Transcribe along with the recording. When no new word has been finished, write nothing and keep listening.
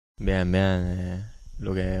Bien, bien.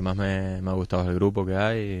 Lo que más me ha gustado es el grupo que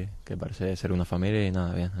hay, que parece ser una familia y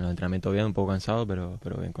nada, bien. El entrenamiento bien, un poco cansado, pero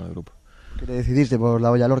bien con el grupo. ¿Qué te decidiste por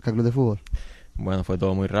la Hoya Lorca Club de Fútbol? Bueno, fue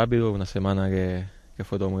todo muy rápido, una semana que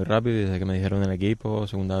fue todo muy rápido y desde que me dijeron el equipo,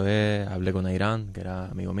 segunda vez, hablé con Airán, que era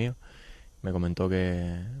amigo mío, me comentó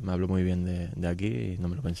que me habló muy bien de aquí y no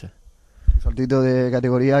me lo pensé. Un saltito de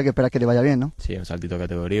categoría que esperas que te vaya bien, ¿no? Sí, un saltito de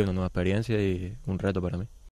categoría, una nueva experiencia y un reto para mí.